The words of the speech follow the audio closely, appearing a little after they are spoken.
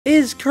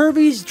Is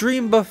Kirby's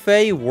Dream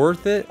Buffet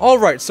worth it?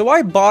 Alright, so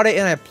I bought it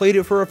and I played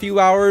it for a few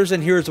hours,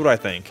 and here's what I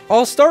think.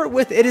 I'll start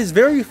with it is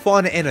very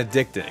fun and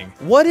addicting.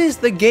 What is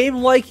the game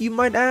like, you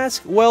might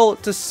ask? Well,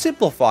 to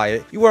simplify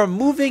it, you are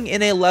moving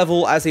in a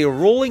level as a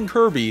rolling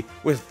Kirby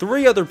with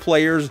 3 other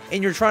players,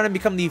 and you're trying to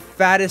become the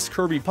fattest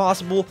Kirby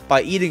possible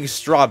by eating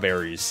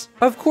strawberries.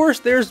 Of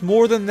course, there's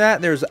more than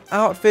that. There's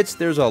outfits,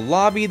 there's a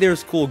lobby,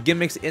 there's cool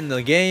gimmicks in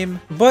the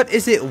game. But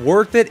is it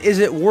worth it? Is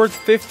it worth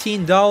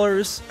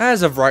 $15?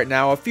 As of right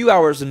now, a few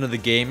hours into the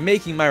game,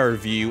 making my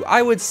review,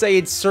 I would say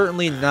it's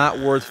certainly not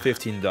worth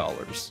 $15.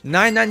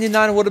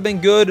 $9.99 would have been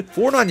good,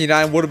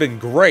 $4.99 would have been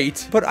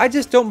great, but I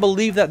just don't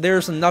believe that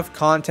there's enough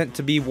content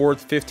to be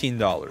worth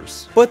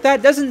 $15. But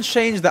that doesn't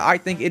change that I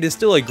think it is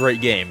still a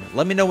great game.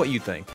 Let me know what you think.